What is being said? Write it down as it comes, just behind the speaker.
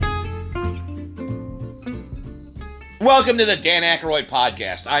Welcome to the Dan Aykroyd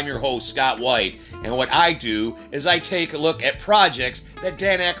podcast. I'm your host, Scott White, and what I do is I take a look at projects that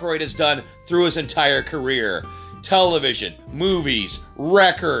Dan Aykroyd has done through his entire career. Television, movies,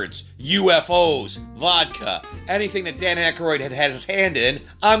 records, UFOs, vodka, anything that Dan Aykroyd has his hand in,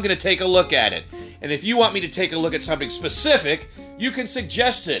 I'm going to take a look at it. And if you want me to take a look at something specific, you can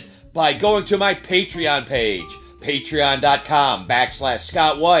suggest it by going to my Patreon page,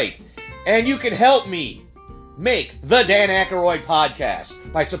 patreon.com/Scott White. And you can help me make the Dan Aykroyd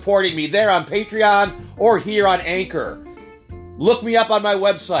podcast by supporting me there on Patreon or here on Anchor. Look me up on my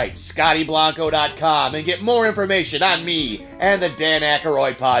website, scottyblanco.com, and get more information on me and the Dan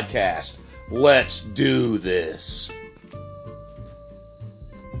Aykroyd podcast. Let's do this.